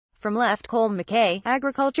From left, Colm McKay,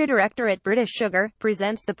 Agriculture Director at British Sugar,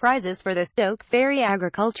 presents the prizes for the Stoke Ferry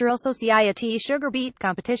Agricultural Society Sugar Beet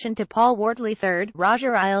competition to Paul Wortley 3rd,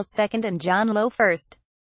 Roger Eyles 2nd and Jon Lowe 1st.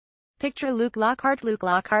 Picture Lockhart.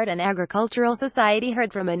 Lockhart and Agricultural Society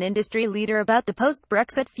heard from an industry leader about the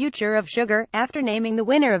post-Brexit future of sugar, after naming the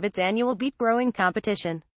winner of its annual beet growing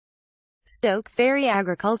competition. Stoke Ferry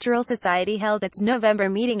Agricultural Society held its November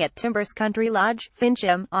meeting at Timbers Country Lodge,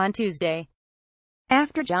 Fincham, on Tuesday.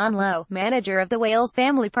 After Jon Lowe, manager of the Wales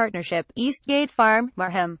Family Partnership, Eastgate Farm,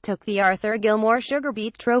 Marham, took the Arthur Gilmore Sugar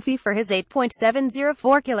Beet Trophy for his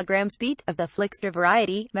 8.704 kilograms beet, of the Flixter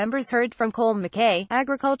variety, members heard from Colm McKay,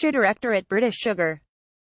 Agriculture Director at British Sugar.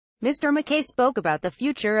 Mr. McKay spoke about the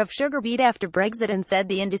future of sugar beet after Brexit and said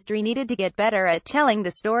the industry needed to get better at telling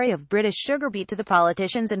the story of British sugar beet to the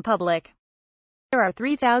politicians and public. There are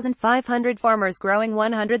 3,500 farmers growing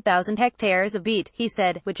 100,000 hectares of beet, he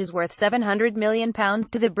said, which is worth £700 million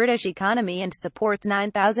to the British economy and supports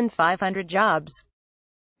 9,500 jobs.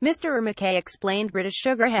 Mr. McKay explained British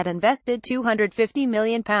Sugar had invested £250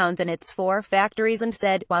 million in its 4 factories and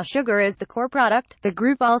said, while sugar is the core product, the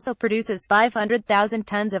group also produces 500,000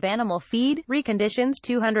 tons of animal feed, reconditions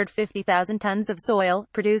 250,000 tons of soil,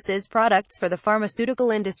 produces products for the pharmaceutical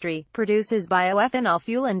industry, produces bioethanol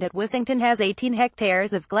fuel and at Wissington has 18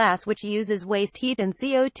 hectares of glass which uses waste heat and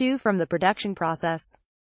CO2 from the production process.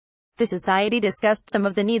 The Society discussed some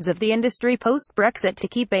of the needs of the industry post-Brexit to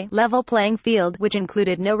keep a level playing field, which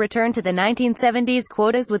included no return to the 1970s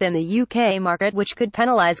quotas within the UK market which could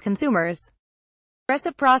penalise consumers.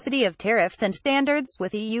 Reciprocity of tariffs and standards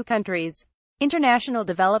with EU countries. International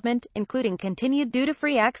development, including continued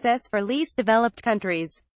duty-free access for least developed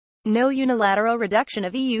countries. No unilateral reduction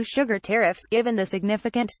of EU sugar tariffs given the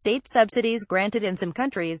significant state subsidies granted in some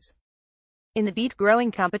countries. In the beet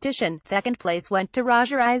growing competition, second place went to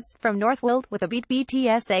Roger Eyles, from Northwold, with a beet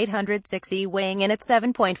BTS 860 weighing in at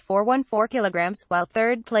 7.414 kilograms, while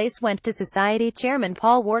third place went to Society Chairman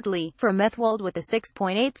Paul Wortley, from Methwold with a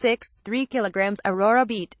 6.863 kilograms Aurora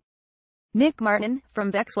beet. Nick Martin,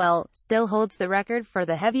 from Bexwell, still holds the record for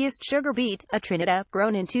the heaviest sugar beet, a Trinidad,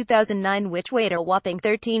 grown in 2009 which weighed a whopping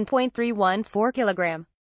 13.314 kilogram.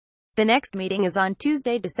 The next meeting is on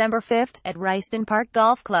Tuesday, December 5th, at Royston Park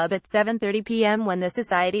Golf Club at 7:30 p.m. when the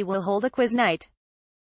Society will hold a quiz night.